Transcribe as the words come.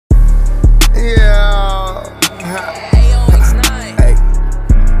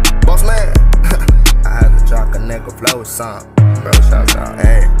song. Bro, shouts out.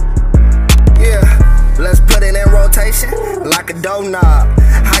 Hey. Yeah, let's put it in rotation like a doorknob.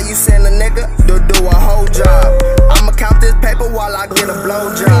 How you send a nigga to do a whole job? I'ma count this paper while I get a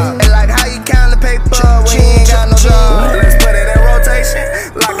blowjob. And like how you count the paper when you ain't got no job? Let's put it in rotation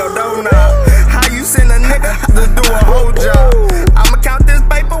like a doorknob. How you send a nigga to do a whole job? I'ma count this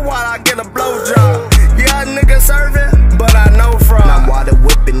paper while I get a blowjob. Yeah, nigga serving, but I know fraud. Now water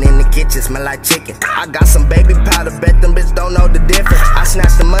whipping in the kitchen, smell like chicken. I got some baby powder, bet them bitch don't know the difference. I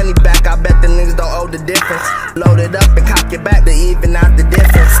snatch the money back, I bet the niggas don't owe the difference. Load it up and cock it back to even out the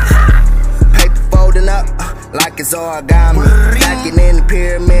difference. Paper folding up like it's origami. Stacking in the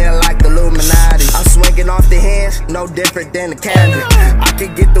pyramid like the Illuminati. I'm swinging off the hinge, no different than the cabinet. I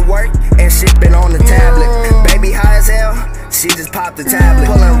can get the work and ship it on the tablet. Baby high as hell, she just popped the tablet.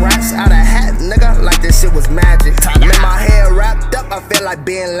 Pulling racks out of hat, nigga, like this shit was magic. Man, my hair wrapped up, I feel like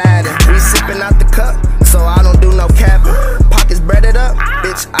Bin Laden. We sipping out the cup, so I don't do no capping. Pockets breaded up,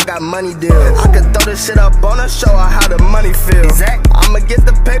 bitch, I got money deals. I can throw this shit up on her, show her how the money feels. I'ma get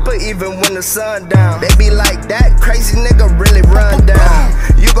the paper even when the sun down. They be like, that crazy nigga really run down.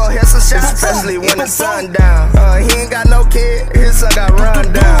 You gon' hear some shit, especially when the sun down. He ain't got no kid, his son got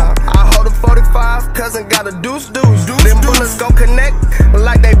run down. I hold a 45, cousin got a deuce. Them bullets gon' connect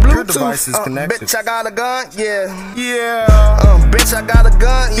like they Bluetooth. Bitch, I got a gun, yeah. Bitch, I got a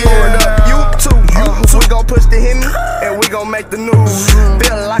gun, yeah. You too. We gon' push the Hemi and we gon' make the news.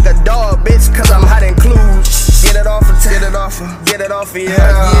 Feel like a dog, bitch, cause I'm hot in clues. Get it off of yeah.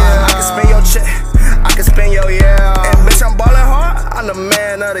 I can spend your check, I can spend your And bitch, I'm ballin' hard, I'm the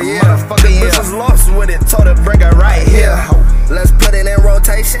man of the year. Motherfucking bitch was lost with it, told her bring her right here. Let's put it in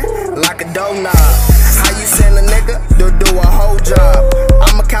rotation like a doorknob. How you send a nigga to do a whole job?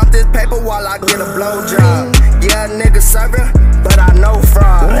 I'ma count this paper while I get a blowjob. Yeah, nigga serving,